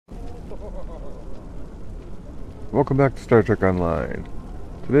Welcome back to Star Trek Online.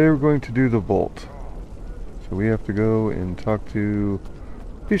 Today we're going to do the Vault. So we have to go and talk to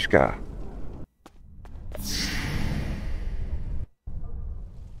Pishka.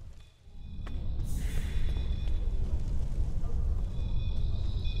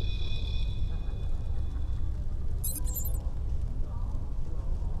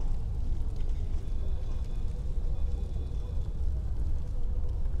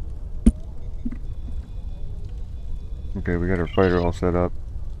 Okay, we got our fighter all set up.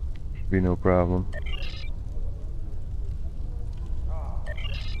 Should be no problem.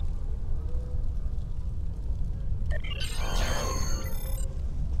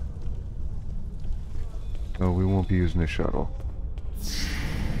 Oh, we won't be using the shuttle.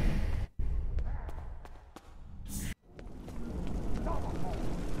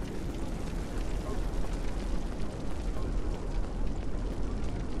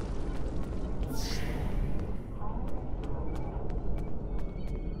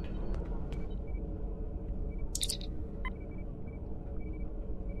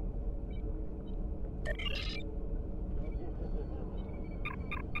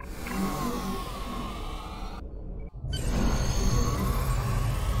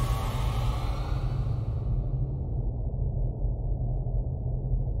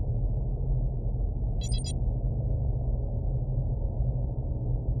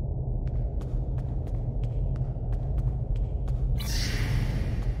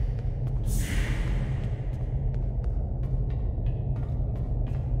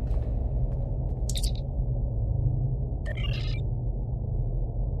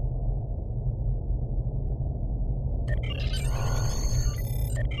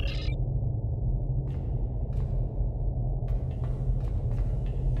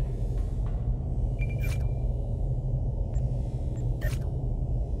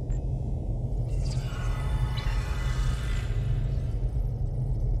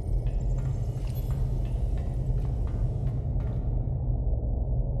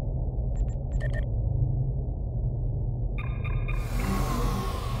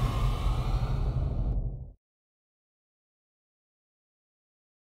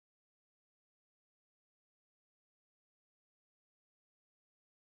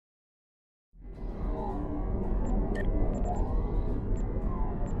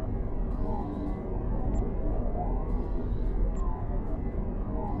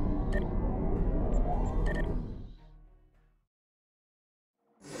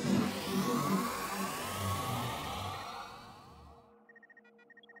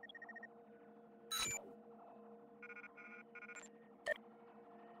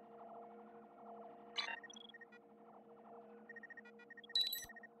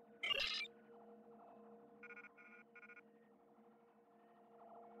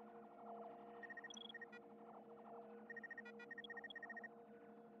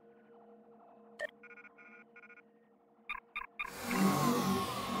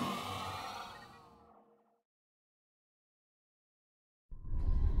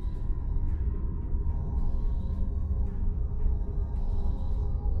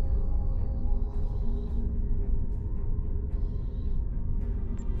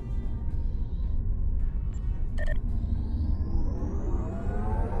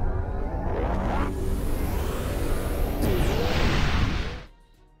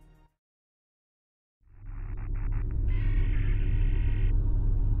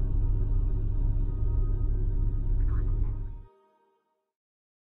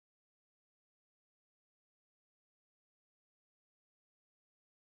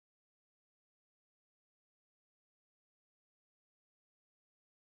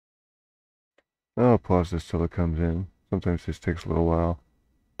 I'll pause this till it comes in. Sometimes this takes a little while.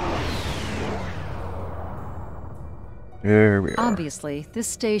 There we are. Obviously, this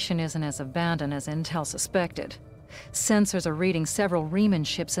station isn't as abandoned as Intel suspected. Sensors are reading several Riemann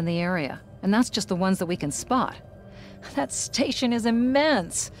ships in the area, and that's just the ones that we can spot. That station is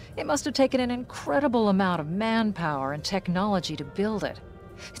immense. It must have taken an incredible amount of manpower and technology to build it.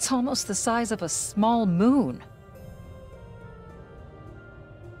 It's almost the size of a small moon.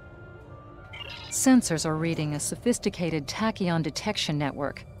 Sensors are reading a sophisticated tachyon detection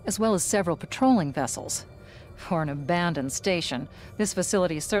network, as well as several patrolling vessels. For an abandoned station, this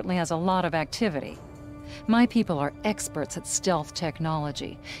facility certainly has a lot of activity. My people are experts at stealth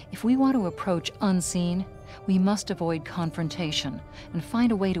technology. If we want to approach unseen, we must avoid confrontation and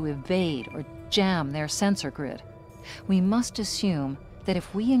find a way to evade or jam their sensor grid. We must assume that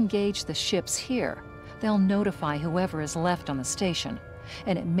if we engage the ships here, they'll notify whoever is left on the station,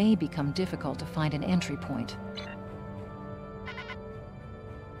 and it may become difficult to find an entry point.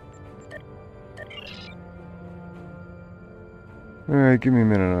 Alright, give me a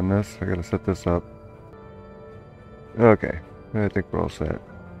minute on this. I gotta set this up. Okay, I think we're all set.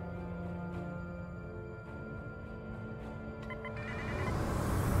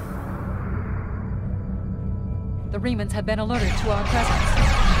 The Remans have been alerted to our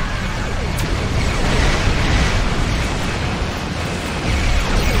presence.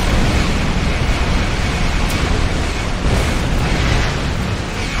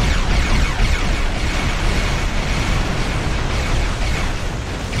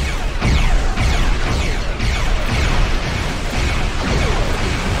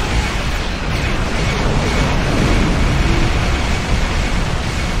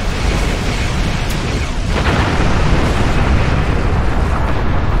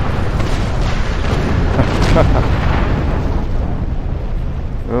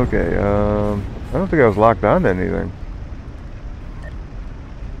 Okay, I don't think I was locked on to anything.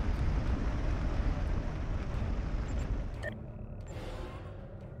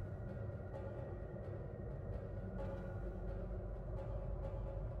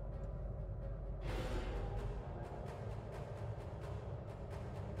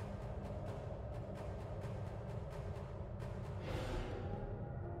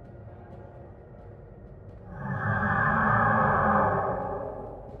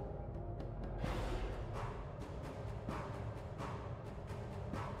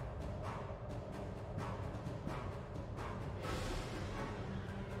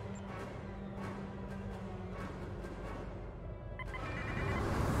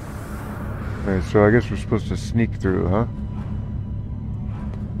 Alright, so I guess we're supposed to sneak through, huh?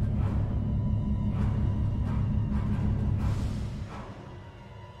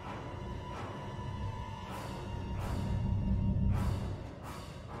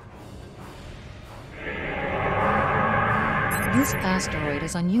 This asteroid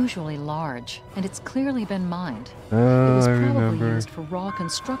is unusually large, and it's clearly been mined. It was I probably remember. used for raw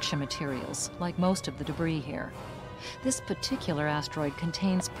construction materials, like most of the debris here. This particular asteroid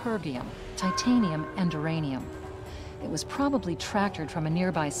contains pergium, titanium, and uranium. It was probably tractored from a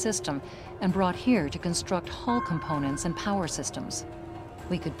nearby system and brought here to construct hull components and power systems.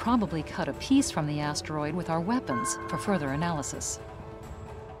 We could probably cut a piece from the asteroid with our weapons for further analysis.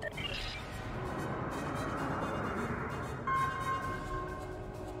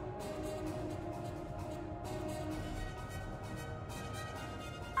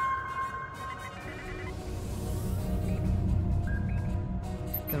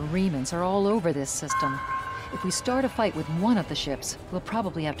 The Remans are all over this system. If we start a fight with one of the ships, we'll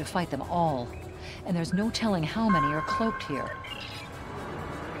probably have to fight them all. And there's no telling how many are cloaked here.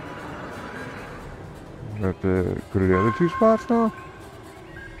 We have to go to the other two spots now?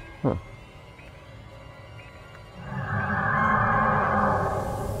 Huh.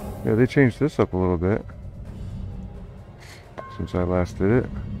 Yeah, they changed this up a little bit since I last did it.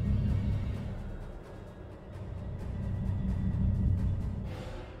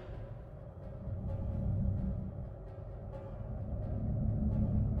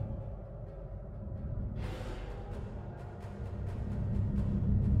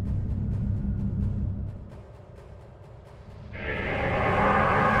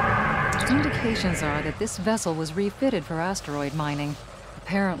 Indications are that this vessel was refitted for asteroid mining.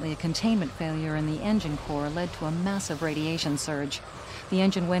 Apparently, a containment failure in the engine core led to a massive radiation surge. The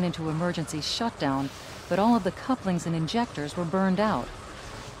engine went into emergency shutdown, but all of the couplings and injectors were burned out.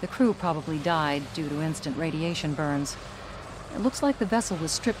 The crew probably died due to instant radiation burns. It looks like the vessel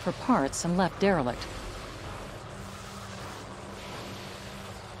was stripped for parts and left derelict.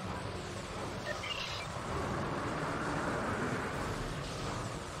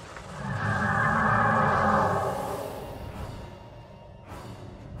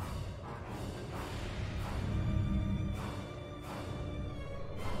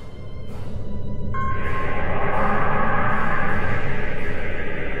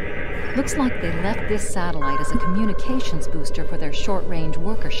 Looks like they left this satellite as a communications booster for their short-range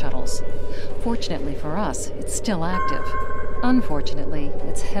worker shuttles. Fortunately for us, it's still active. Unfortunately,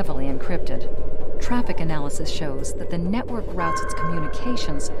 it's heavily encrypted. Traffic analysis shows that the network routes its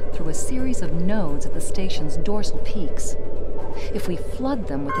communications through a series of nodes at the station's dorsal peaks. If we flood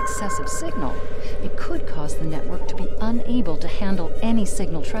them with excessive signal, it could cause the network to be unable to handle any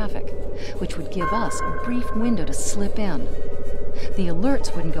signal traffic, which would give us a brief window to slip in. The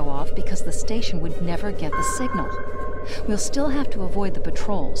alerts wouldn't go off because the station would never get the signal. We'll still have to avoid the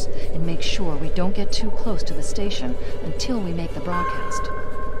patrols and make sure we don't get too close to the station until we make the broadcast.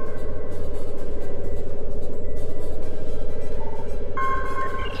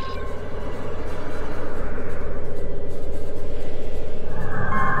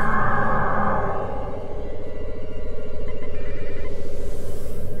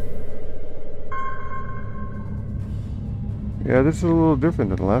 Yeah, this is a little different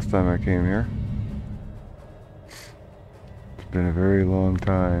than the last time I came here. It's been a very long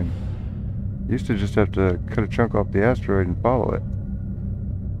time. Used to just have to cut a chunk off the asteroid and follow it.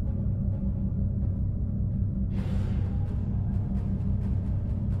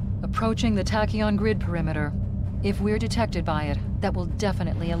 Approaching the tachyon grid perimeter. If we're detected by it, that will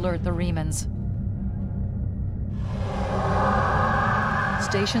definitely alert the Remans.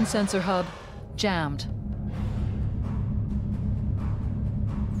 Station sensor hub jammed.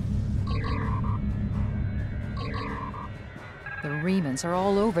 The Remans are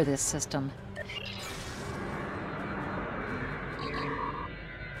all over this system.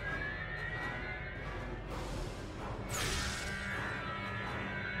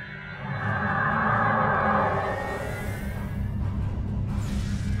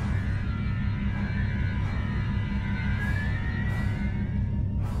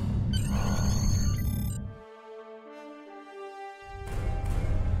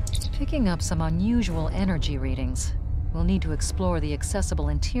 Picking up some unusual energy readings. We'll need to explore the accessible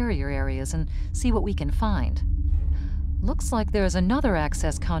interior areas and see what we can find. Looks like there's another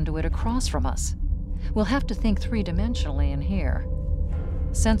access conduit across from us. We'll have to think three-dimensionally in here.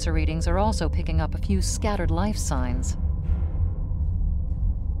 Sensor readings are also picking up a few scattered life signs.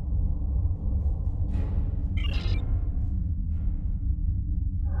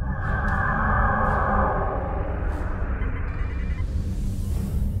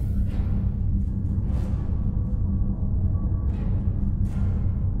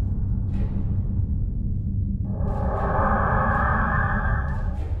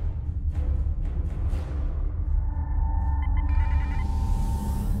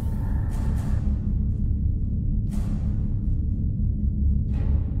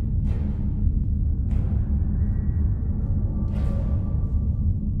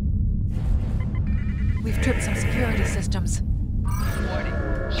 We've tripped some security systems. Warning.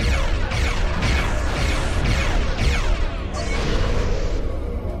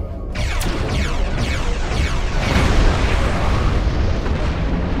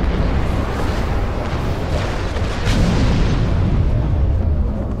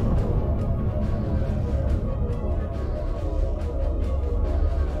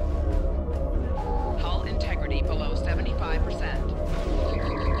 Hull integrity below 75%.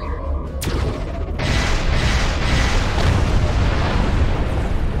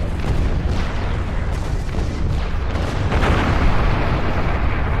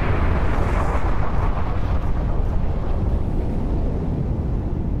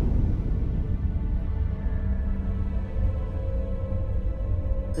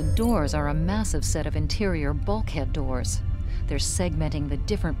 The doors are a massive set of interior bulkhead doors. They're segmenting the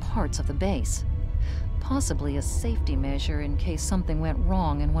different parts of the base. Possibly a safety measure in case something went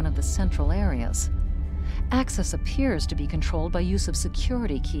wrong in one of the central areas. Access appears to be controlled by use of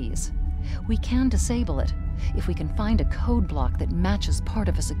security keys. We can disable it if we can find a code block that matches part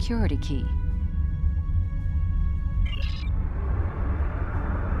of a security key.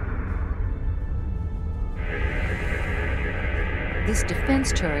 This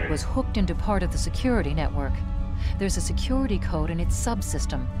defense turret was hooked into part of the security network. There's a security code in its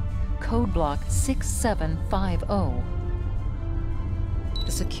subsystem, code block 6750.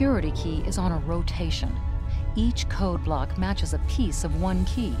 The security key is on a rotation. Each code block matches a piece of one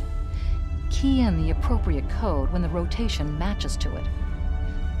key. Key in the appropriate code when the rotation matches to it.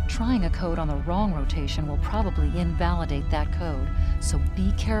 Trying a code on the wrong rotation will probably invalidate that code, so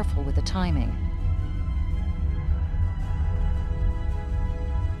be careful with the timing.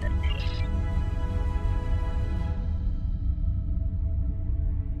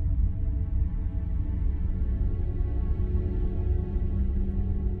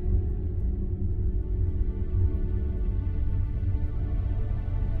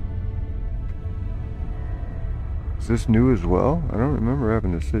 Is this new as well? I don't remember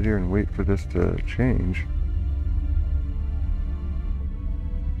having to sit here and wait for this to change.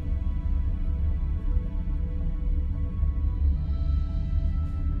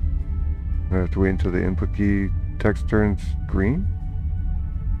 I have to wait until the input key text turns green?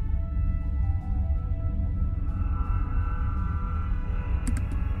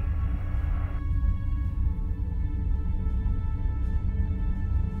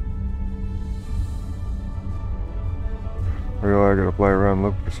 Or I gotta fly around and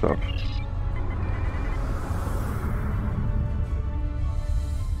look for stuff.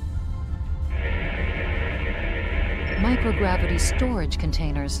 Microgravity storage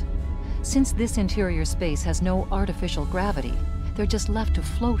containers. Since this interior space has no artificial gravity, they're just left to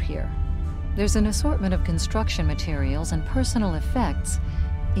float here. There's an assortment of construction materials and personal effects,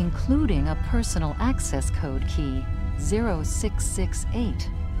 including a personal access code key, 0668.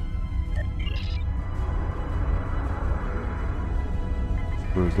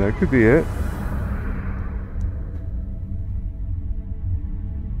 Suppose that could be it.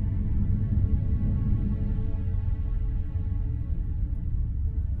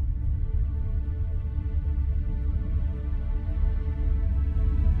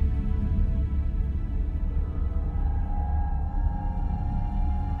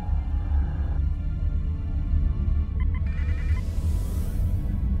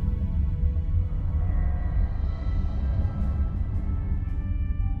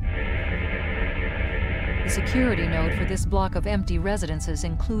 The security node for this block of empty residences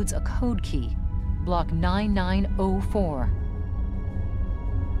includes a code key, block 9904.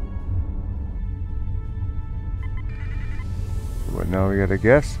 What, now we gotta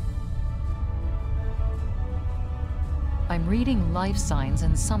guess? I'm reading life signs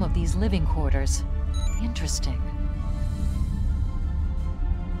in some of these living quarters. Interesting.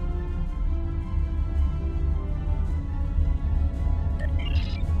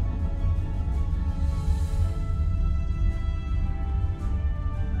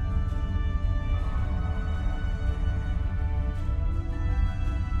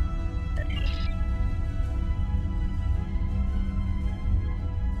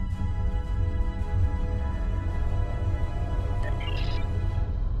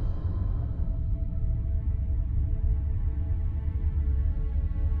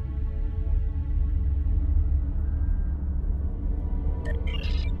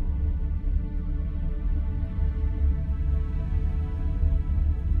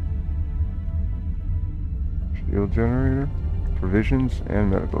 Shield generator, provisions,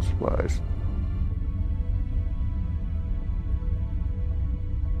 and medical supplies.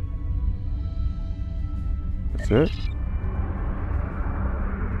 That's it?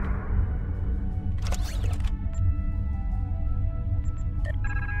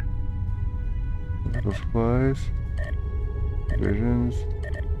 Medical supplies, provisions,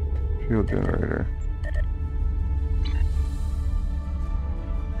 shield generator.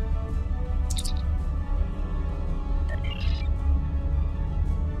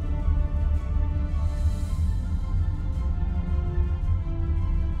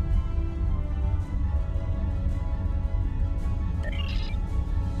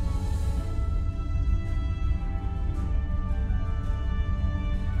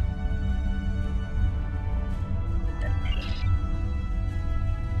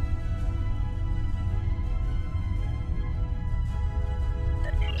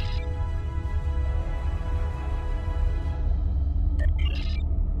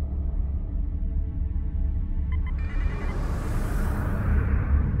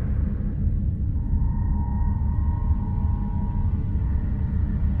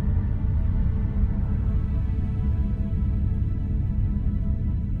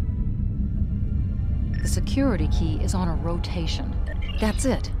 The security key is on a rotation. That's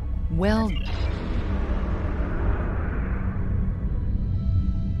it. Well...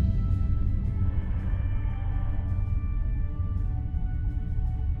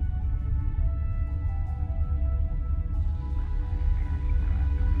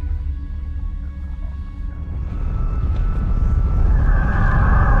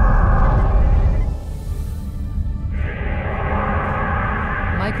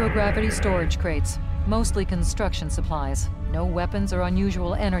 Microgravity storage crates. Mostly construction supplies. No weapons or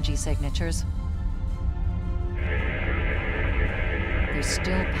unusual energy signatures. There's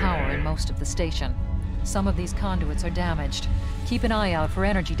still power in most of the station. Some of these conduits are damaged. Keep an eye out for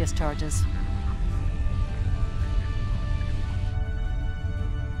energy discharges.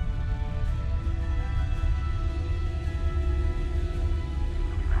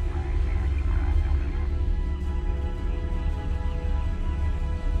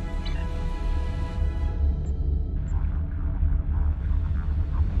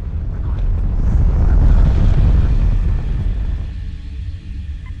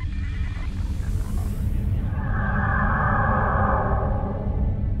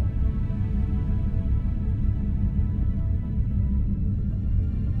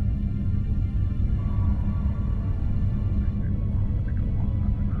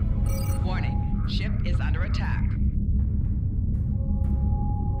 Warning, ship is under attack.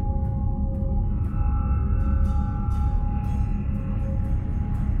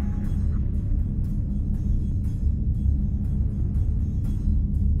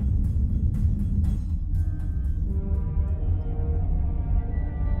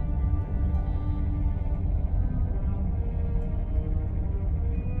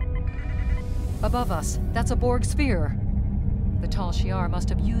 Above us, that's a Borg sphere. The Tal Shiar must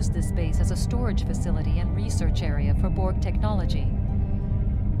have used this base as a storage facility and research area for Borg technology.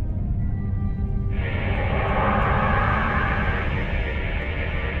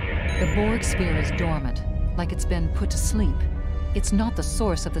 The Borg sphere is dormant, like it's been put to sleep. It's not the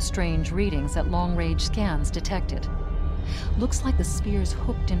source of the strange readings that long-range scans detected. Looks like the sphere's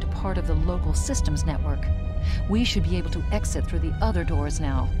hooked into part of the local systems network. We should be able to exit through the other doors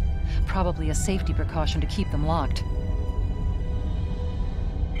now. Probably a safety precaution to keep them locked.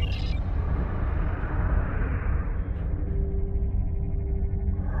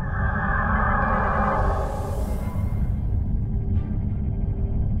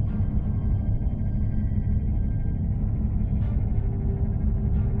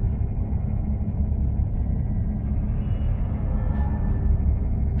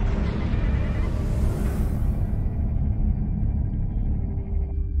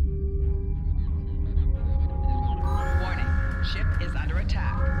 Ship is under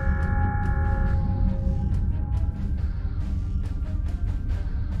attack.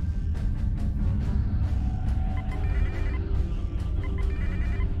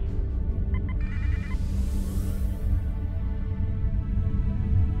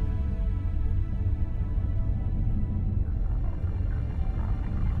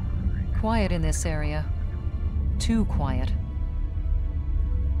 Quiet in this area. Too quiet.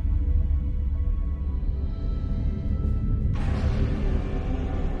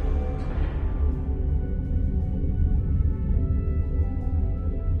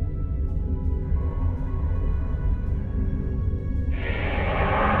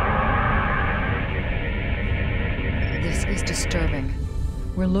 This is disturbing.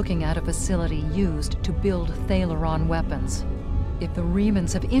 We're looking at a facility used to build Thalaron weapons. If the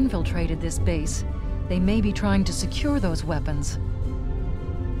Remans have infiltrated this base, they may be trying to secure those weapons.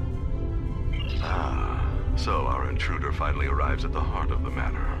 Ah, so our intruder finally arrives at the heart of the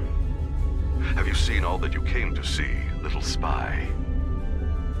matter. Have you seen all that you came to see, little spy?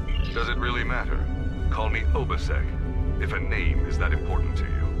 Does it really matter? Call me Obasek, if a name is that important to you.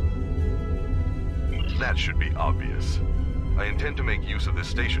 That should be obvious. I intend to make use of this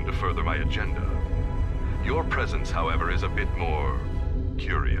station to further my agenda. Your presence, however, is a bit more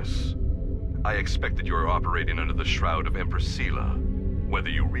curious. I expect that you are operating under the shroud of Empress Sela, whether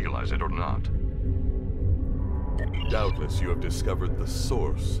you realize it or not. Doubtless you have discovered the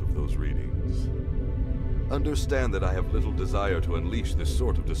source of those readings. Understand that I have little desire to unleash this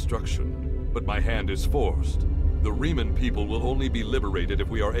sort of destruction, but my hand is forced. The Reman people will only be liberated if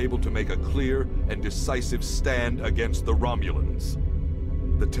we are able to make a clear and decisive stand against the Romulans.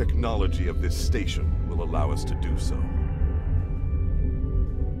 The technology of this station will allow us to do so.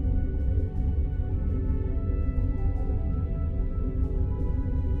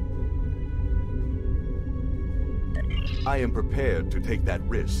 I am prepared to take that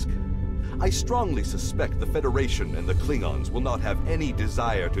risk. I strongly suspect the Federation and the Klingons will not have any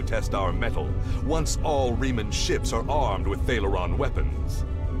desire to test our metal once all Reman ships are armed with Thalaron weapons.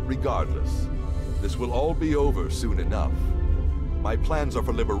 Regardless, this will all be over soon enough. My plans are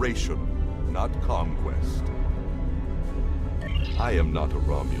for liberation, not conquest. I am not a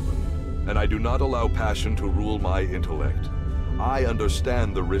Romulan, and I do not allow passion to rule my intellect. I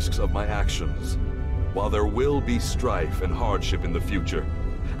understand the risks of my actions. While there will be strife and hardship in the future,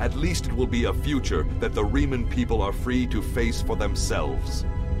 at least it will be a future that the Reman people are free to face for themselves.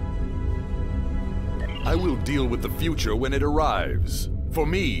 I will deal with the future when it arrives. For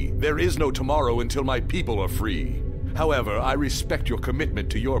me, there is no tomorrow until my people are free. However, I respect your commitment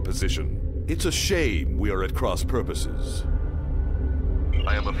to your position. It's a shame we are at cross purposes.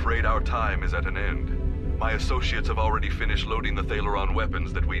 I am afraid our time is at an end. My associates have already finished loading the Thalaron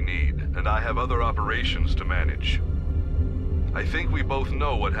weapons that we need, and I have other operations to manage. I think we both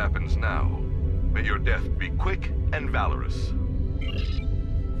know what happens now. May your death be quick and valorous.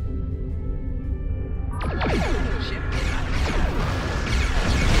 Ship is under attack.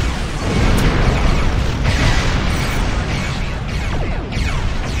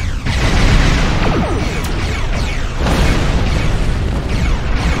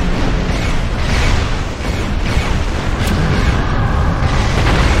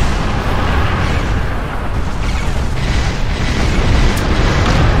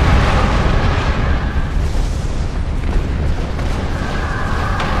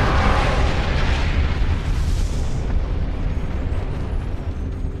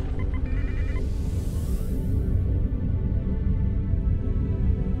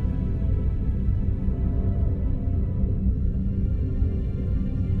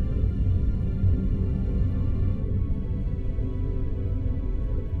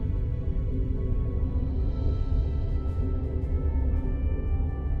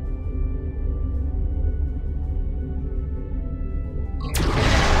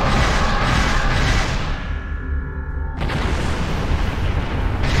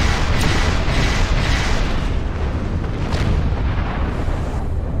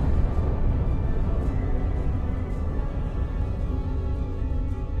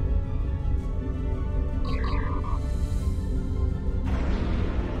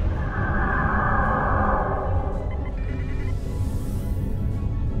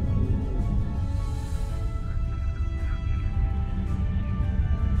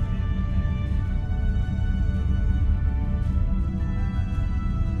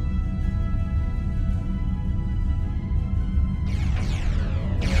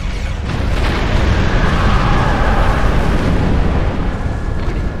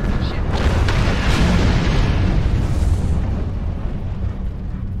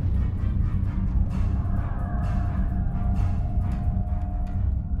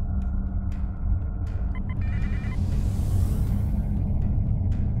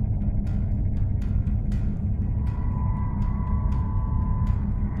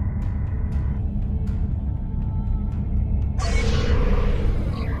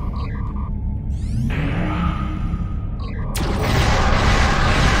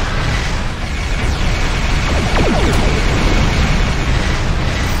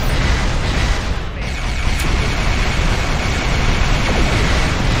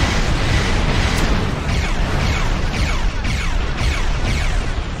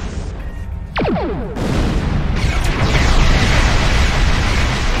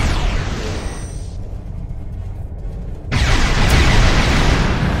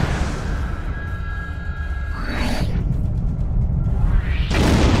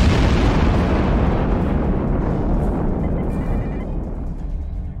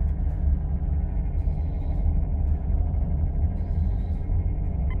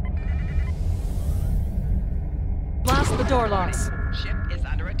 door locks. Ship is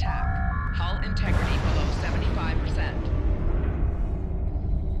under attack. Hull integrity below 75%.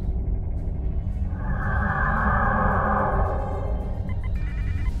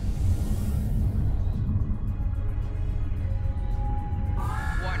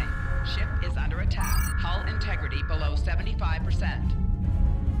 Warning. Ship is under attack. Hull integrity below 75%.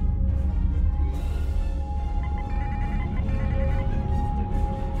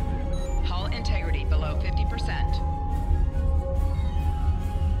 Hull integrity below 50%.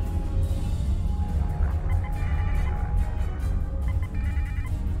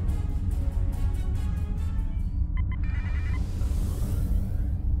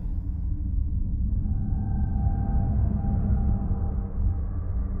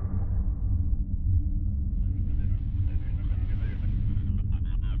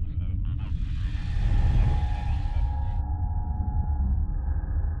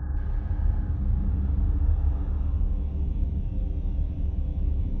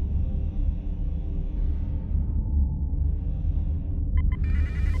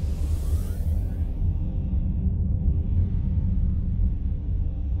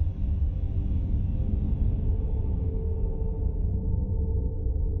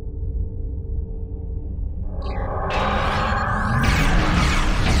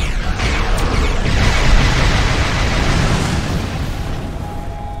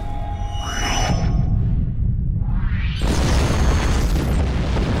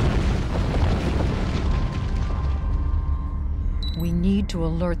 We need to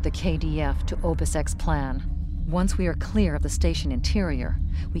alert the KDF to Obisec's plan. Once we are clear of the station interior,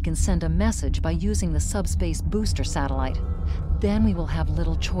 we can send a message by using the subspace booster satellite. Then we will have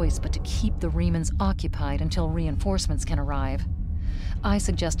little choice but to keep the Remans occupied until reinforcements can arrive. I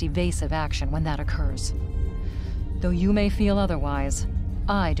suggest evasive action when that occurs. Though you may feel otherwise,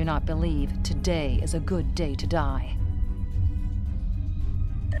 I do not believe today is a good day to die.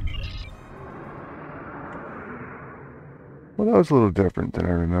 Well, that was a little different than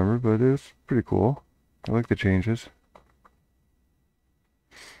I remember, but it was pretty cool. I like the changes.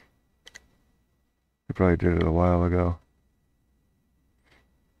 I probably did it a while ago.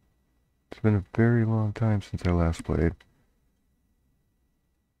 It's been a very long time since I last played.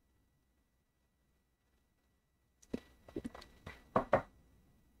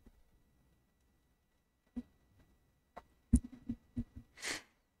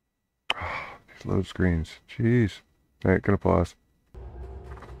 These load screens. Jeez. Alright, gonna pause.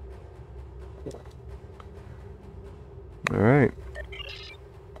 Alright.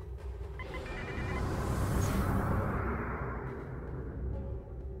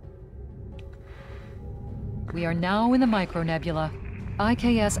 We are now in the micronebula.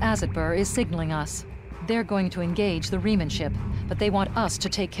 IKS Azatbur is signaling us. They're going to engage the Reman ship, but they want us to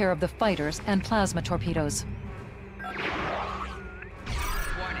take care of the fighters and plasma torpedoes.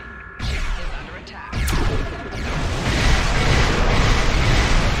 Warning. Ship is under attack.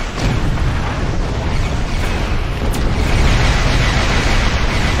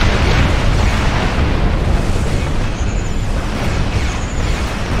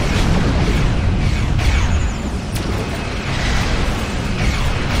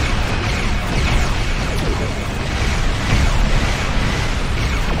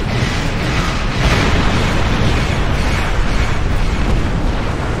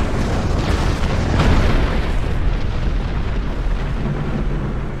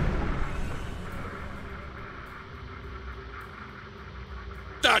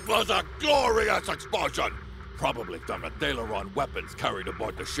 That was a glorious explosion! Probably from the Thaleron weapons carried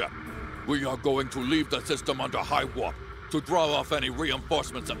aboard the ship. We are going to leave the system under high warp to draw off any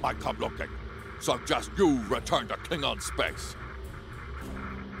reinforcements that might come looking. Suggest you return to Klingon space.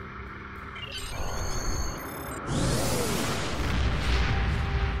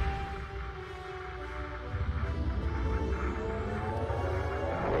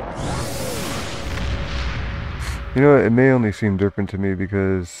 You know, it may only seem different to me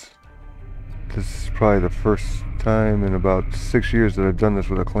because this is probably the first time in about 6 years that I've done this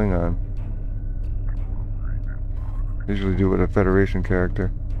with a Klingon. I usually do it with a Federation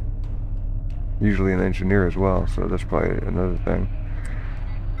character. Usually an engineer as well, so that's probably another thing.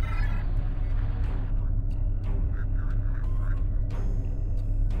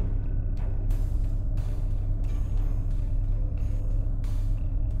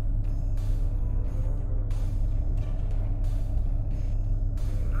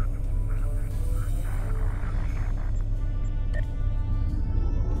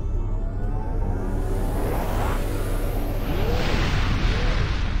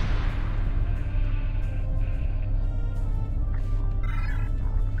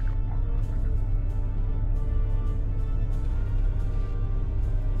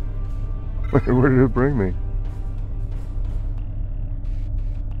 Where did it bring me?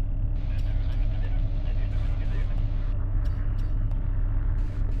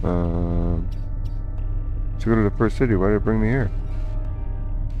 To go to the first city. Why did it bring me here?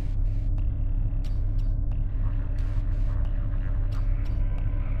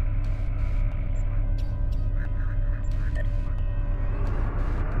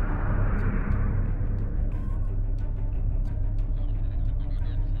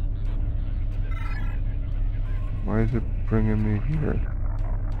 Why is it bringing me here?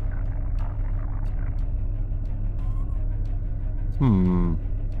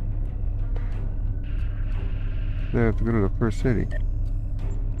 They have to go to the first city.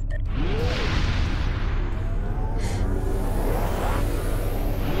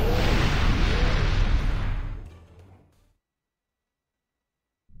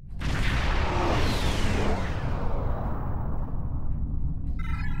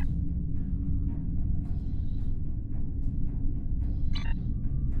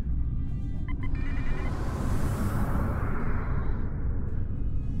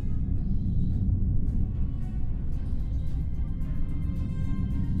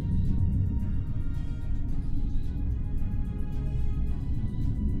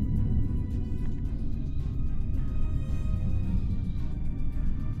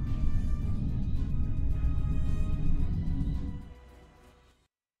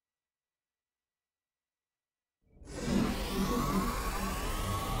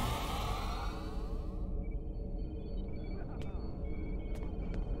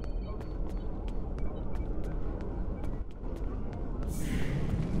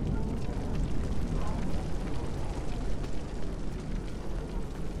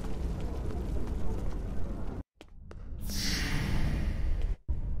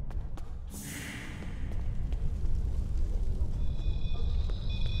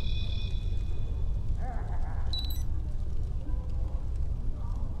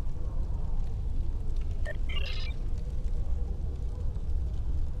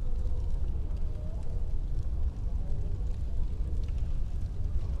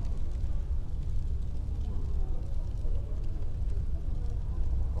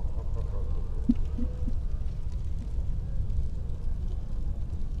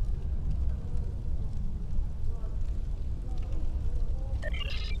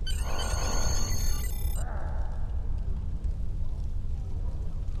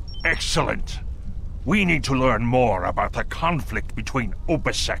 Excellent. We need to learn more about the conflict between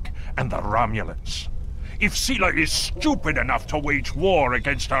Obisek and the Romulans. If Sela is stupid enough to wage war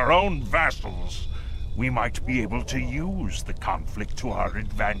against our own vassals, we might be able to use the conflict to our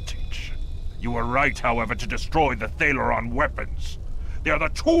advantage. You were right, however, to destroy the Thaleron weapons. They are the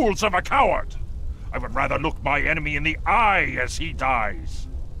tools of a coward. I would rather look my enemy in the eye as he dies.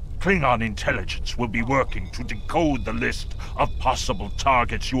 Klingon intelligence will be working to decode the list of possible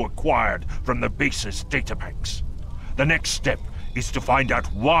targets you acquired from the base's databanks. The next step is to find out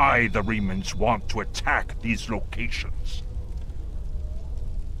why the Remans want to attack these locations.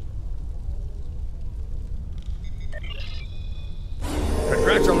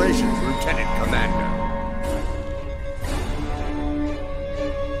 Congratulations, Lieutenant Commander.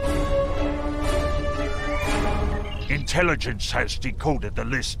 Intelligence has decoded the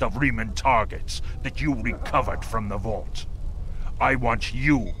list of Reman targets that you recovered from the vault. I want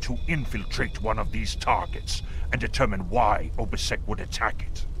you to infiltrate one of these targets and determine why Obisek would attack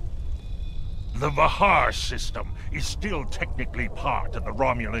it. The Vahar system is still technically part of the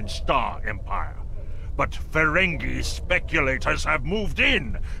Romulan Star Empire, but Ferengi speculators have moved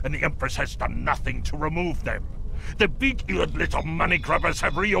in, and the Empress has done nothing to remove them. The big-eared little money grubbers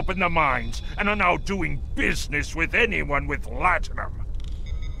have reopened the mines and are now doing business with anyone with latinum.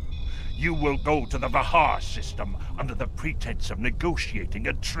 You will go to the Vahar system under the pretense of negotiating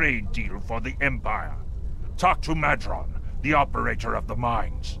a trade deal for the Empire. Talk to Madron, the operator of the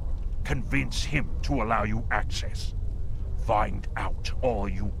mines. Convince him to allow you access. Find out all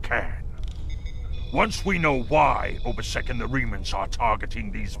you can. Once we know why Obisek and the Remans are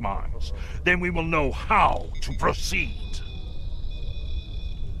targeting these mines, then we will know how to proceed.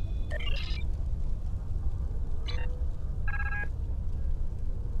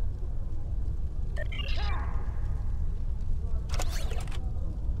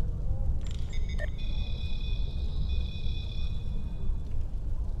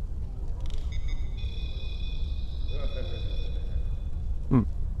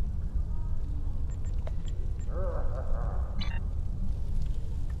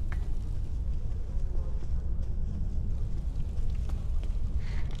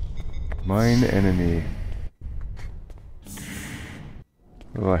 Mine enemy.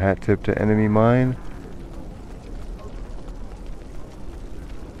 A little hat tip to enemy mine.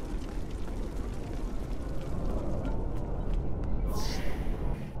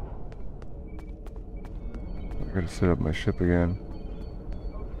 I gotta set up my ship again.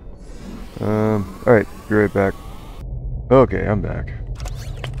 Alright, be right back. Okay, I'm back.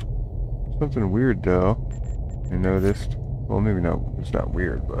 Something weird though, I noticed. Well, maybe no, it's not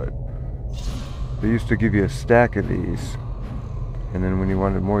weird, but they used to give you a stack of these, and then when you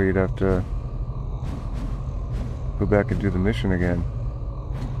wanted more, you'd have to go back and do the mission again.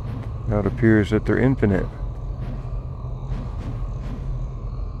 Now it appears that they're infinite.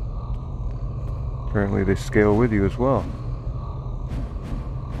 Apparently they scale with you as well.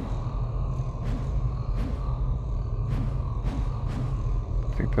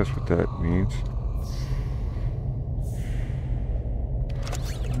 I think that's what that means.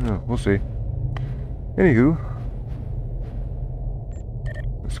 Oh, we'll see. Anywho,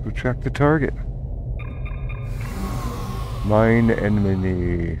 let's go track the target. Mine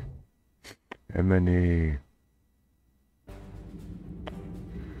enemy. Enemy.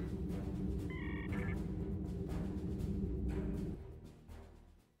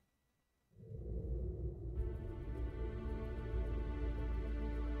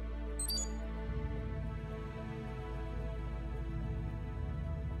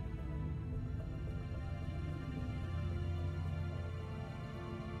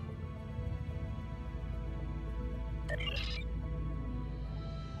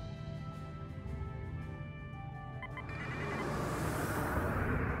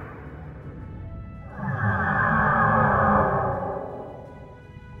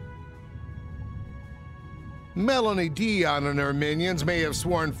 Melanie Dion and her minions may have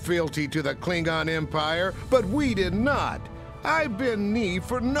sworn fealty to the Klingon Empire, but we did not. I bend knee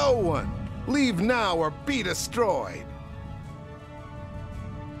for no one. Leave now or be destroyed.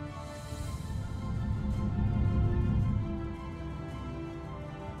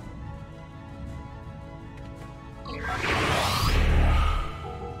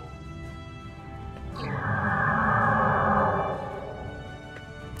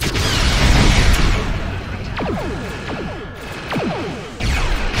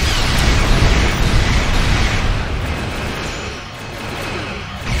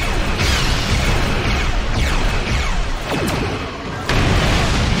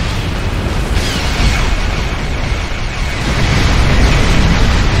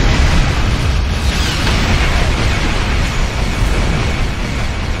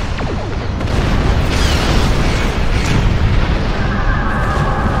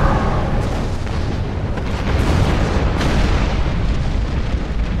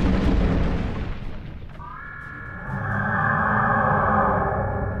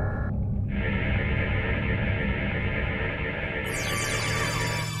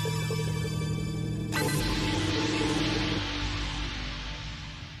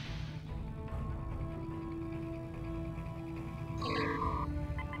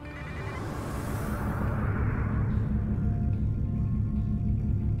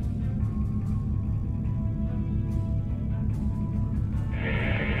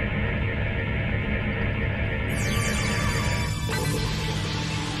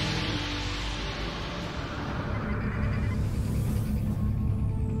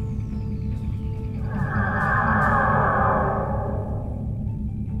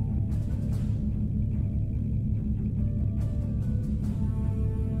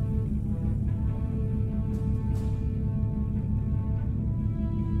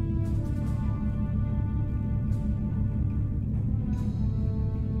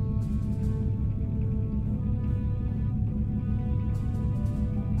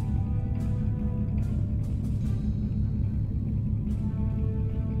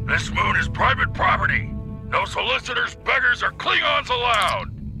 This moon is private property. No solicitors, beggars, or Klingons allowed.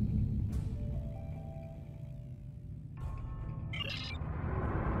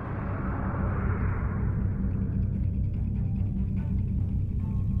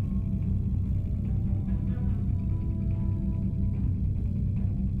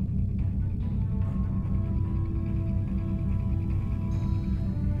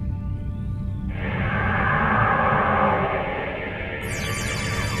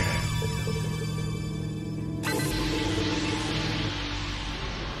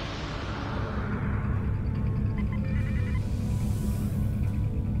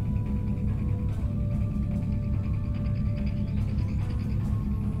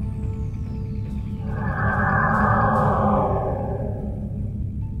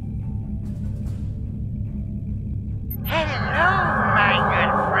 Hello, my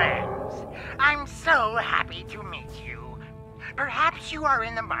good friends. I'm so happy to meet you. Perhaps you are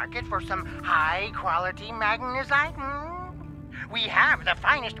in the market for some high-quality magnesite? We have the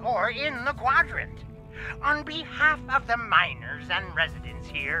finest ore in the quadrant. On behalf of the miners and residents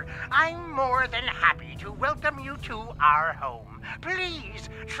here, I'm more than happy to welcome you to our home. Please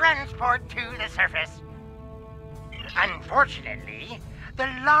transport to the surface. Unfortunately, the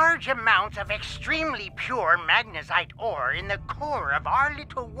large amounts of extremely pure magnesite ore in the core of our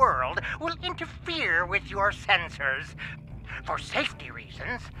little world will interfere with your sensors. For safety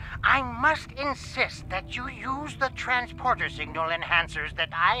reasons, I must insist that you use the transporter signal enhancers that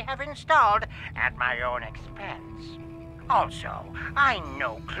I have installed at my own expense. Also, I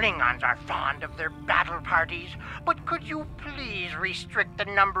know Klingons are fond of their battle parties, but could you please restrict the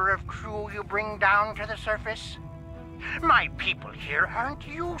number of crew you bring down to the surface? My people here aren't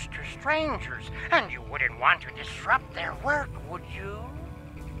used to strangers, and you wouldn't want to disrupt their work, would you?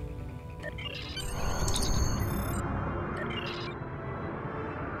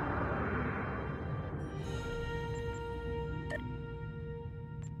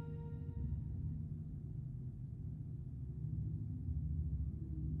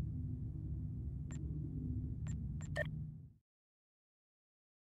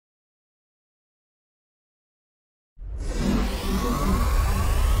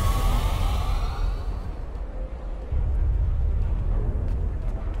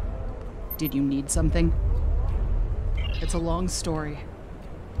 Did you need something? It's a long story.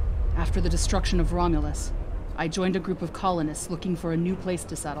 After the destruction of Romulus, I joined a group of colonists looking for a new place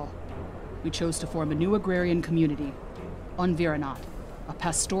to settle. We chose to form a new agrarian community, on Viranot, a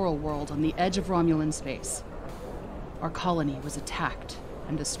pastoral world on the edge of Romulan space. Our colony was attacked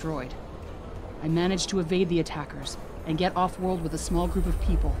and destroyed. I managed to evade the attackers and get off-world with a small group of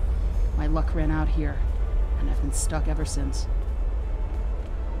people. My luck ran out here, and I've been stuck ever since.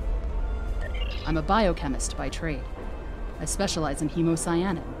 I'm a biochemist by trade. I specialize in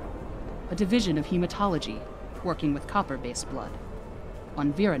hemocyanin, a division of hematology, working with copper-based blood.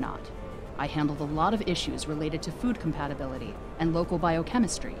 On Viranot, I handled a lot of issues related to food compatibility and local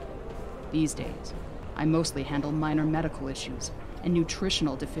biochemistry. These days, I mostly handle minor medical issues and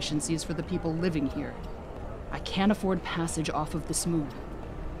nutritional deficiencies for the people living here. I can't afford passage off of this moon.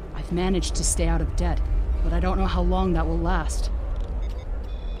 I've managed to stay out of debt, but I don't know how long that will last.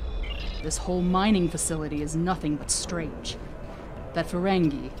 This whole mining facility is nothing but strange. That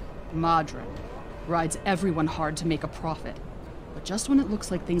Ferengi, Madron, rides everyone hard to make a profit. But just when it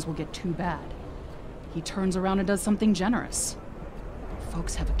looks like things will get too bad, he turns around and does something generous.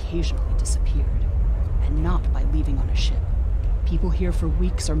 Folks have occasionally disappeared, and not by leaving on a ship. People here for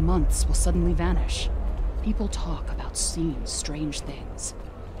weeks or months will suddenly vanish. People talk about seeing strange things,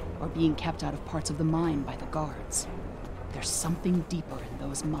 or being kept out of parts of the mine by the guards. There's something deeper in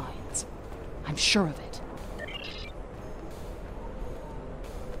those mines. I'm sure of it.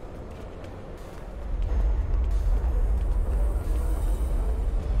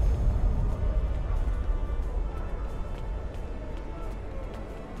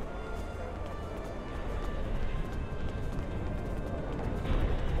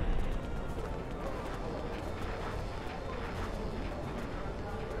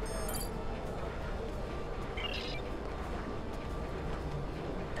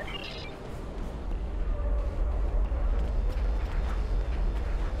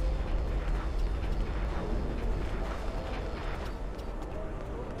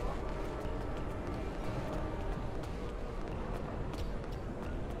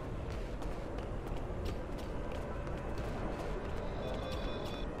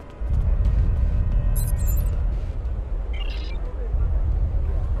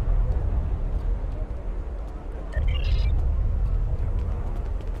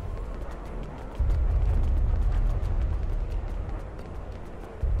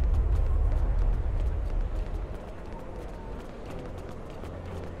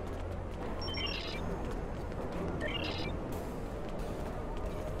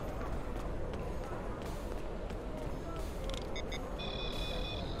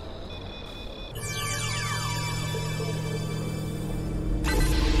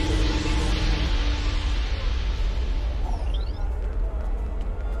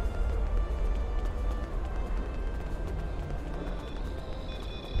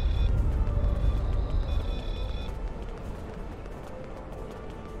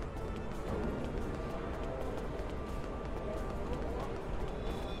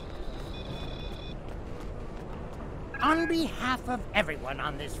 On behalf of everyone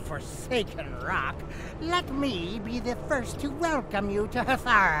on this forsaken rock, let me be the first to welcome you to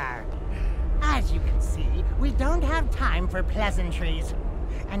Hathara. As you can see, we don't have time for pleasantries,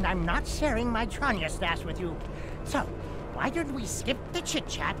 and I'm not sharing my Tranya stash with you. So, why don't we skip the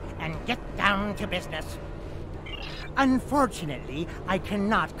chit-chat and get down to business? Unfortunately, I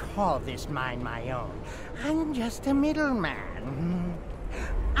cannot call this mine my own. I'm just a middleman.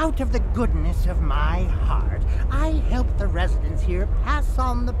 Out of the goodness of my heart, I help the residents here pass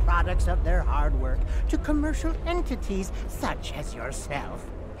on the products of their hard work to commercial entities such as yourself.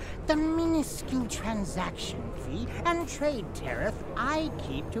 The minuscule transaction fee and trade tariff I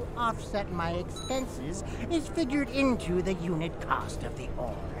keep to offset my expenses is figured into the unit cost of the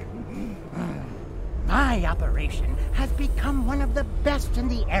ore. My operation has become one of the best in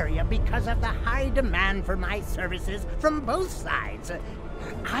the area because of the high demand for my services from both sides.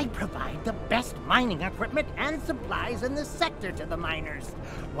 I provide the best mining equipment and supplies in the sector to the miners,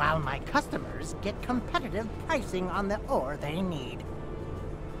 while my customers get competitive pricing on the ore they need.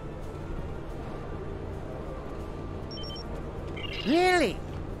 Really?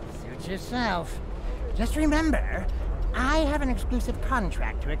 Suit yourself. Just remember, I have an exclusive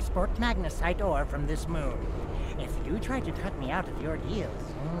contract to export magnesite ore from this moon. If you try to cut me out of your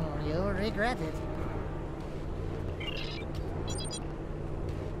deals, you'll regret it.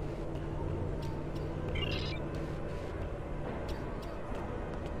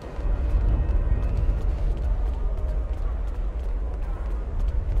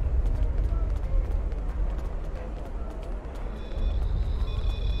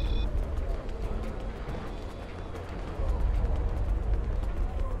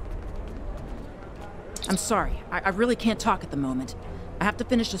 I'm sorry, I really can't talk at the moment. I have to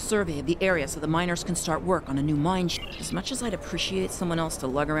finish a survey of the area so the miners can start work on a new mine shaft. As much as I'd appreciate someone else to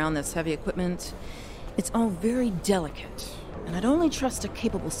lug around this heavy equipment, it's all very delicate, and I'd only trust a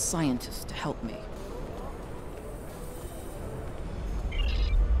capable scientist to help me.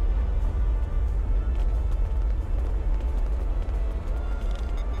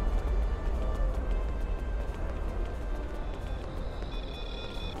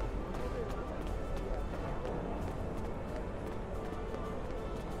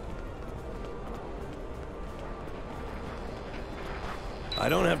 I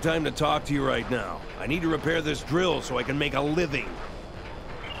don't have time to talk to you right now. I need to repair this drill so I can make a living.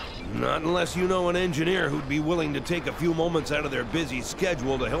 Not unless you know an engineer who'd be willing to take a few moments out of their busy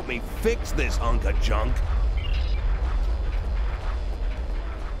schedule to help me fix this hunk of junk.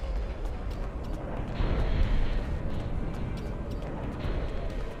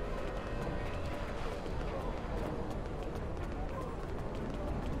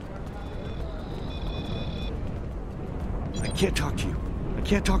 I can't talk to you. I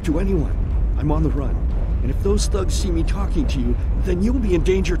can't talk to anyone. I'm on the run. And if those thugs see me talking to you, then you'll be in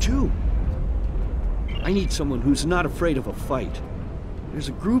danger too. I need someone who's not afraid of a fight. There's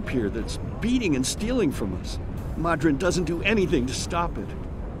a group here that's beating and stealing from us. Madrin doesn't do anything to stop it.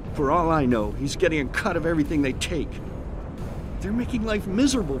 For all I know, he's getting a cut of everything they take. They're making life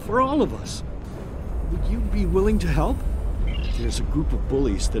miserable for all of us. Would you be willing to help? There's a group of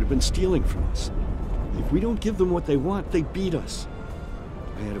bullies that have been stealing from us. If we don't give them what they want, they beat us.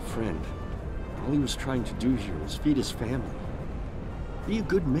 I had a friend. All he was trying to do here was feed his family. Be a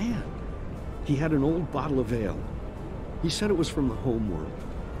good man. He had an old bottle of ale. He said it was from the homeworld.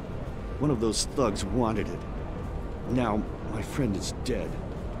 One of those thugs wanted it. Now, my friend is dead.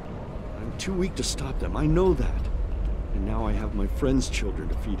 I'm too weak to stop them, I know that. And now I have my friend's children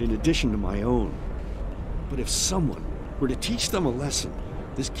to feed in addition to my own. But if someone were to teach them a lesson,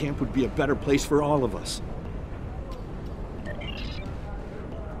 this camp would be a better place for all of us.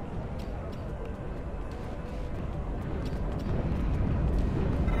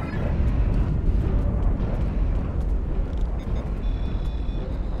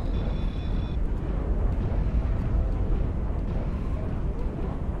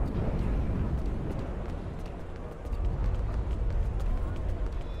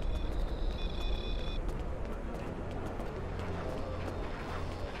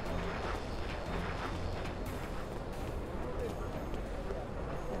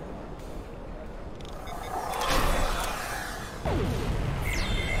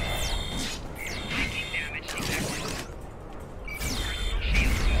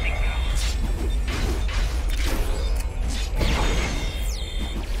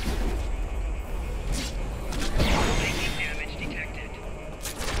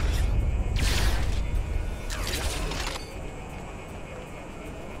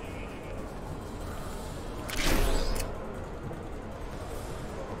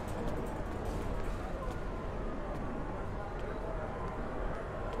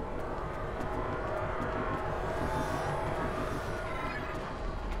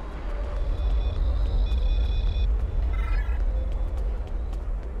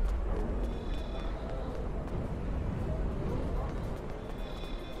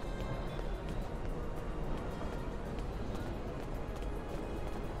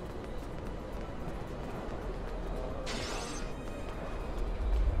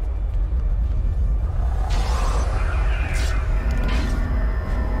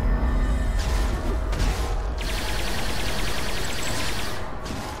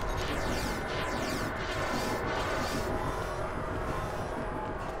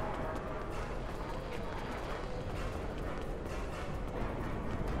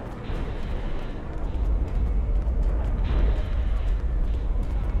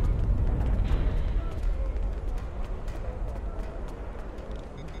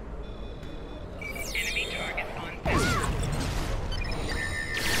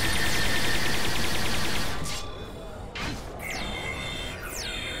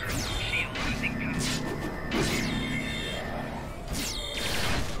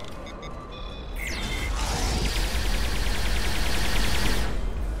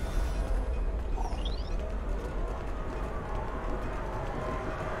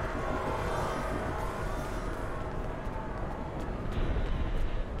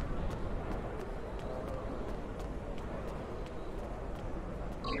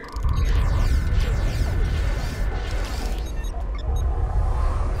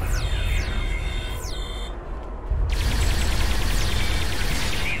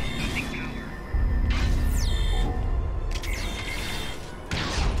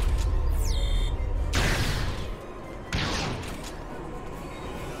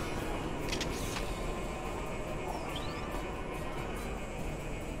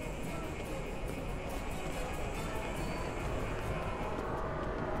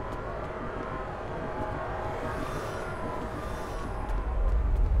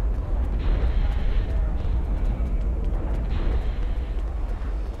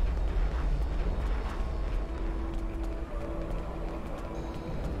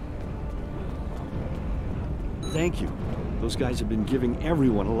 Thank you. Those guys have been giving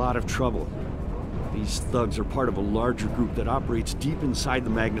everyone a lot of trouble. These thugs are part of a larger group that operates deep inside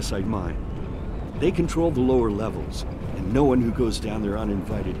the magnesite mine. They control the lower levels, and no one who goes down there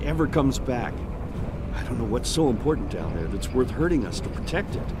uninvited ever comes back. I don't know what's so important down there that's worth hurting us to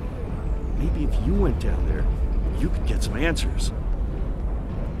protect it. Maybe if you went down there, you could get some answers.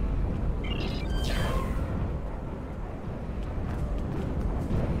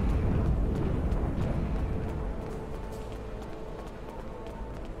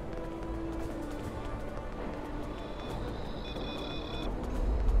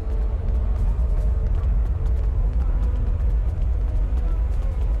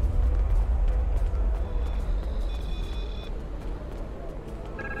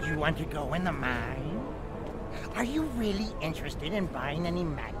 You want to go in the mine? Are you really interested in buying any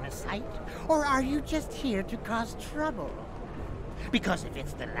magnesite? Or are you just here to cause trouble? Because if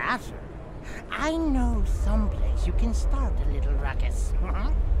it's the latter, I know someplace you can start a little ruckus.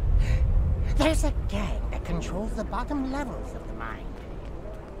 There's a gang that controls the bottom levels of the mine.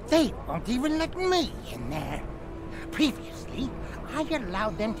 They won't even let me in there. Previously, I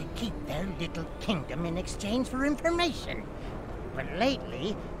allowed them to keep their little kingdom in exchange for information. But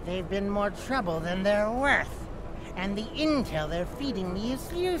lately, they've been more trouble than they're worth. And the intel they're feeding me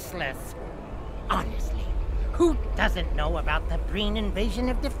is useless. Honestly, who doesn't know about the Breen invasion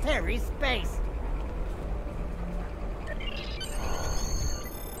of the fairy space?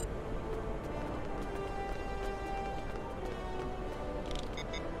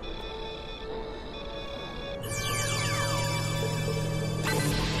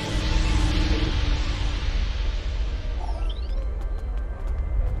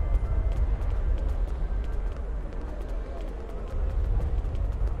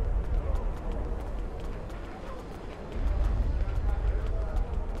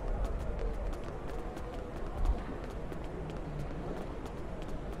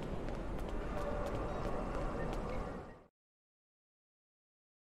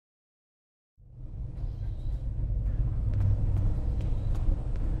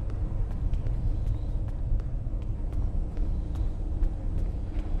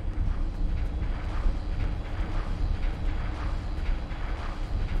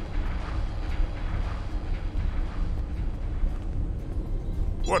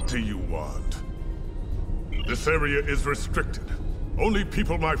 What do you want? This area is restricted. Only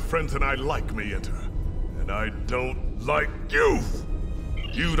people my friends and I like may enter. And I don't like you!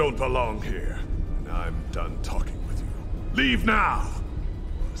 You don't belong here. And I'm done talking with you. Leave now!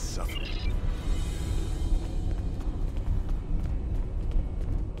 Or suffer.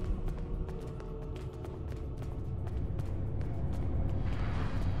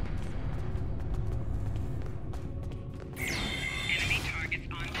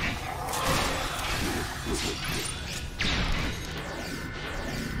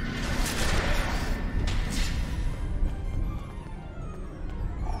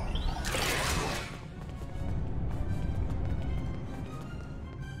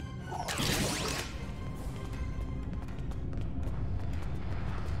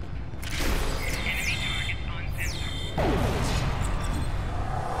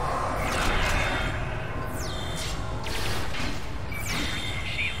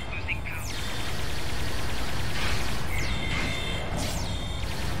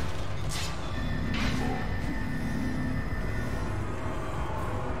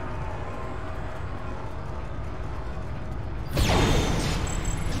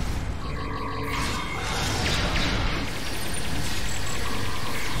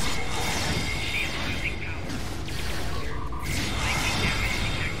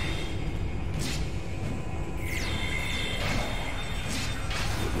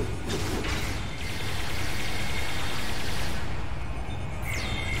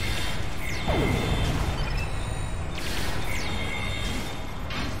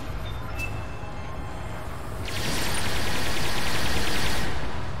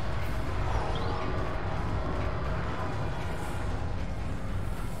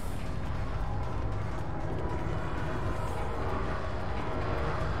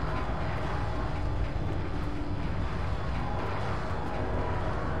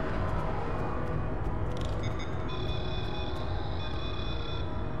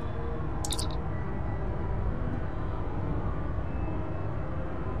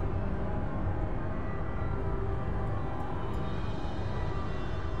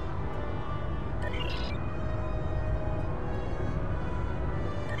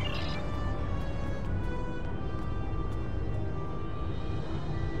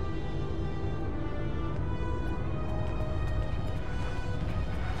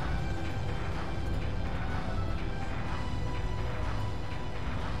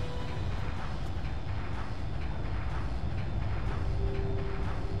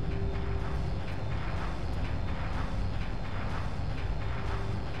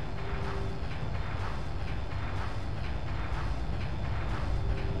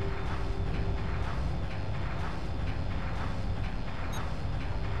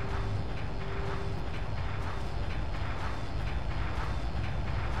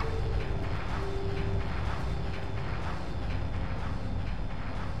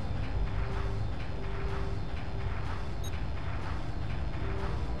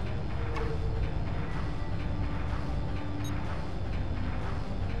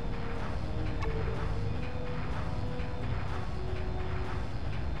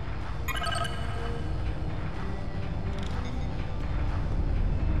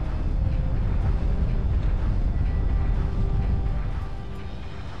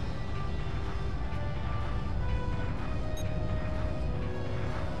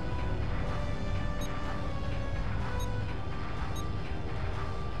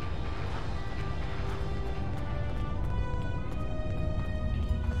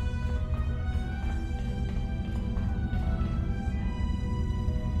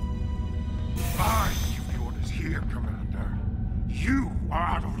 here, Commander. You are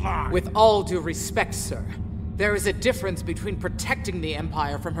out of line. With all due respect, sir, there is a difference between protecting the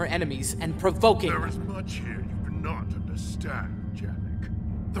Empire from her enemies and provoking There is much here you do not understand,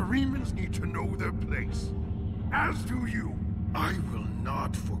 Janek. The Remans need to know their place. As do you. I will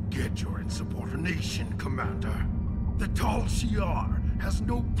not forget your insubordination, Commander. The Tal Shiar has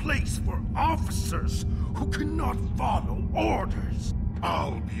no place for officers who cannot follow orders.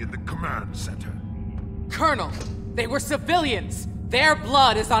 I'll be in the command center. Colonel, they were civilians. Their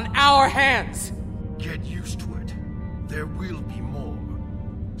blood is on our hands. Get used to it. There will be more.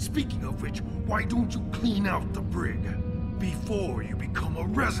 Speaking of which, why don't you clean out the brig before you become a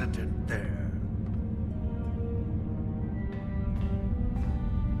resident there?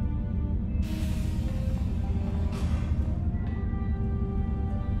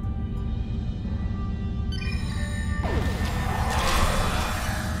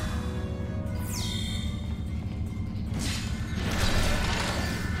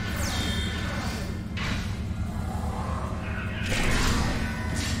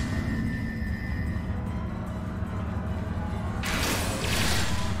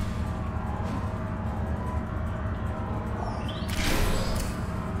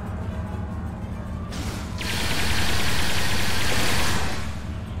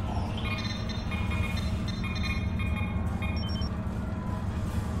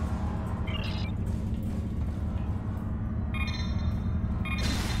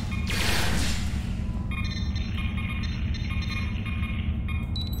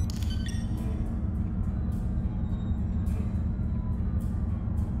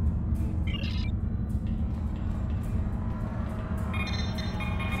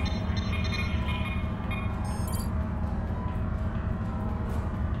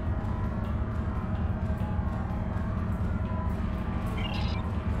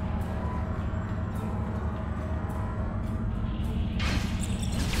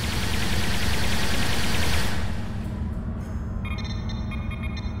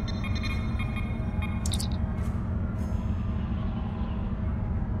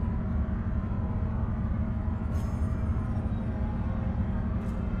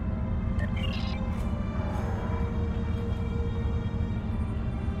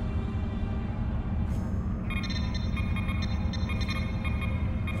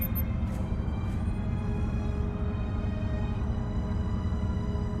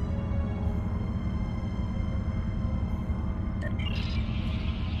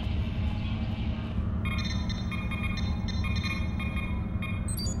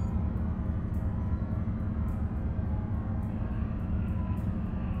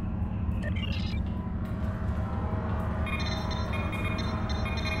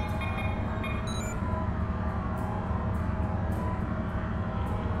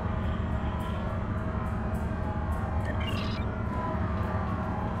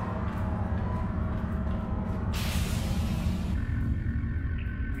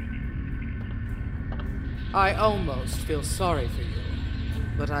 I almost feel sorry for you,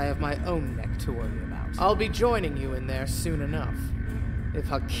 but I have my own neck to worry about. I'll be joining you in there soon enough. If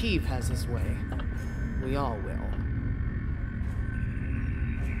Hakeeb has his way, we all will.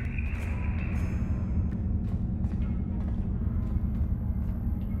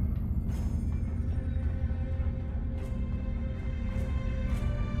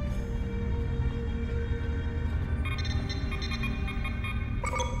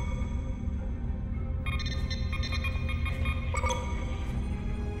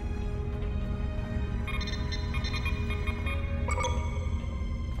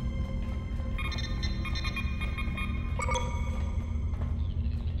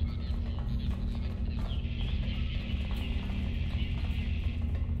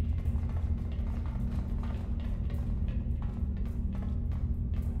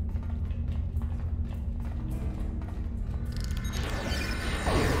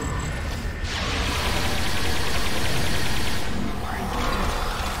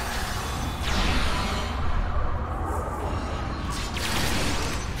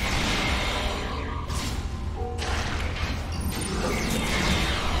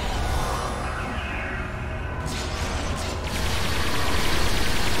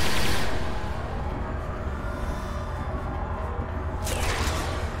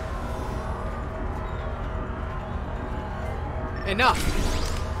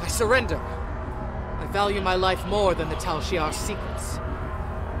 Enough! I surrender. I value my life more than the Tal Shiar's secrets.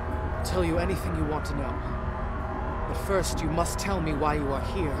 I'll tell you anything you want to know. But first, you must tell me why you are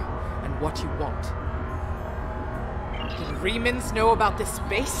here and what you want. Did Remans know about this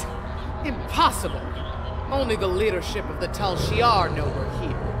base? Impossible! Only the leadership of the Tal Shiar know we're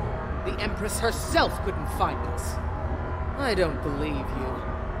here. The Empress herself couldn't find us. I don't believe you,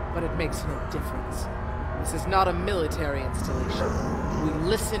 but it makes no difference. This is not a military installation. We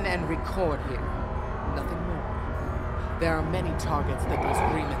listen and record here. Nothing more. There are many targets that those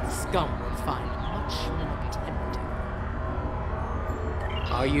Freeman scum will find much more tempting.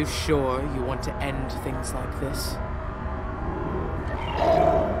 Are you sure you want to end things like this?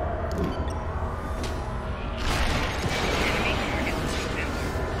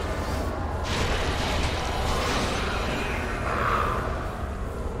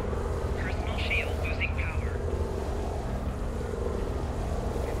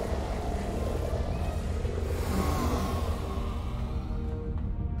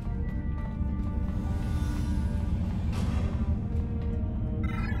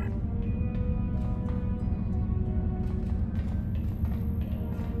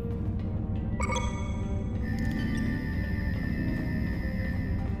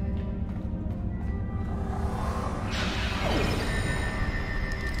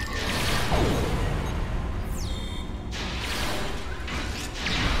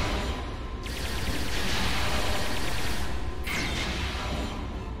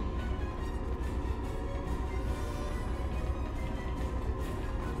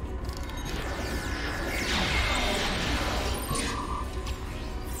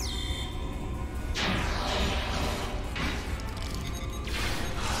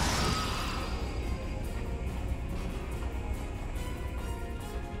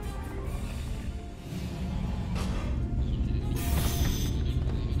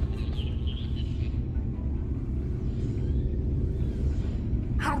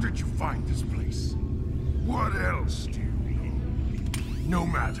 How did you find this place? What else do you know? No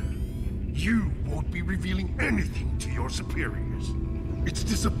matter. You won't be revealing anything to your superiors. It's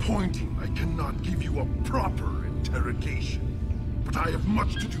disappointing I cannot give you a proper interrogation. But I have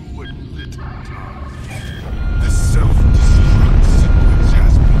much to do and little time. The self-destruct sequence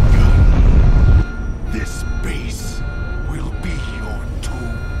has begun. This base will be your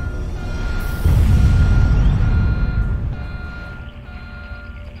tomb.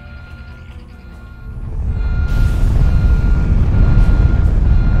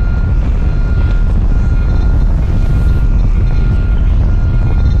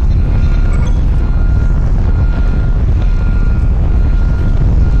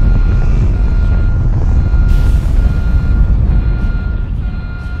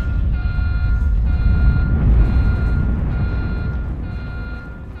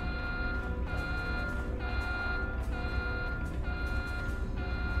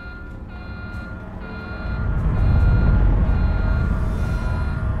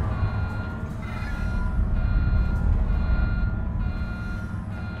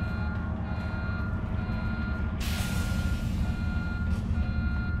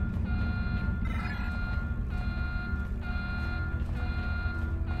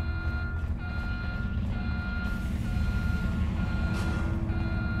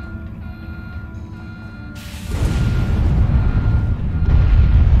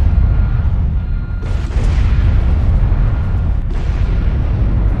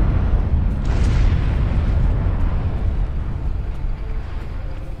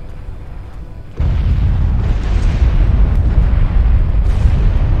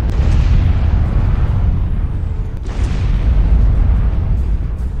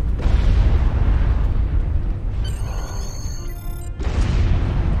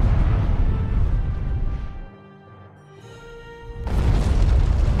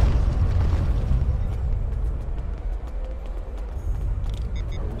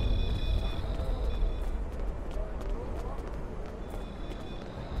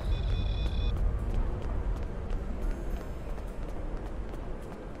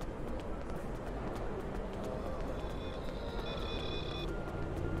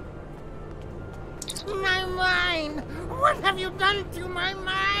 My mind! What have you done to my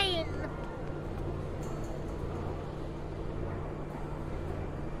mind?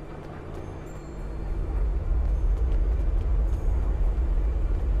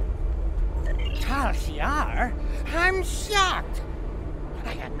 Tal Shiar? I'm shocked. I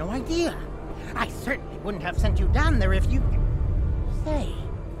had no idea. I certainly wouldn't have sent you down there if you... Say,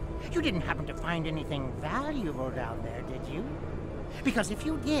 you didn't happen to find anything valuable down there, did you? Because if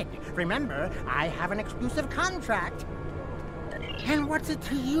you did, remember, I have an exclusive contract. And what's it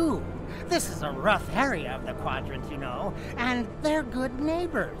to you? This is a rough area of the Quadrant, you know, and they're good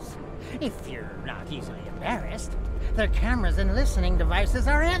neighbors. If you're not easily embarrassed. Their cameras and listening devices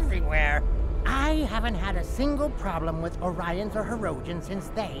are everywhere. I haven't had a single problem with Orions or Herodians since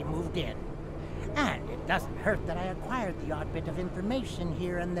they moved in. And it doesn't hurt that I acquired the odd bit of information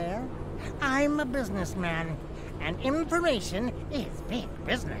here and there. I'm a businessman, and information is big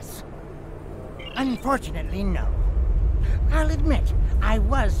business. Unfortunately, no. I'll admit, I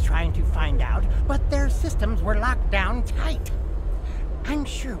was trying to find out, but their systems were locked down tight. I'm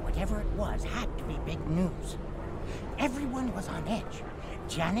sure whatever it was had to be big news. Everyone was on edge.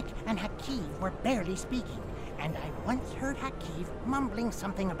 Janek and Hakiv were barely speaking, and I once heard Hakiv mumbling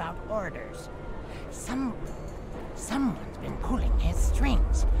something about orders. Someone's been pulling his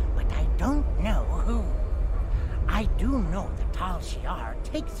strings, but I don't know who. I do know the Tal Shiar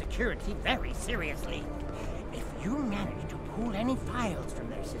takes security very seriously. If you manage to pull any files from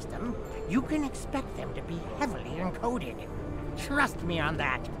their system, you can expect them to be heavily encoded. Trust me on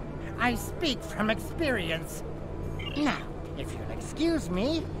that. I speak from experience. Now, if you'll excuse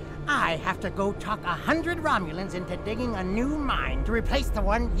me, I have to go talk 100 Romulans into digging a new mine to replace the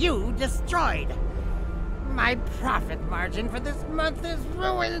one you destroyed. My profit margin for this month is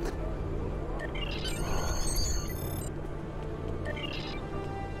ruined.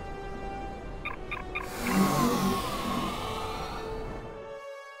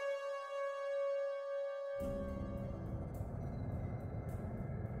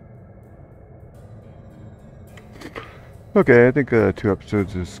 Okay, I think 2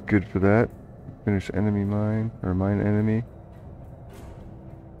 episodes is good for that. Finish enemy mine, or mine enemy.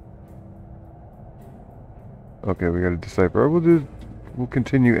 Okay, we gotta decipher. We'll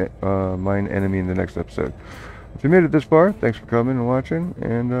continue mine enemy in the next episode. If you made it this far, thanks for coming and watching,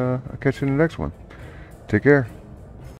 and I'll catch you in the next one. Take care.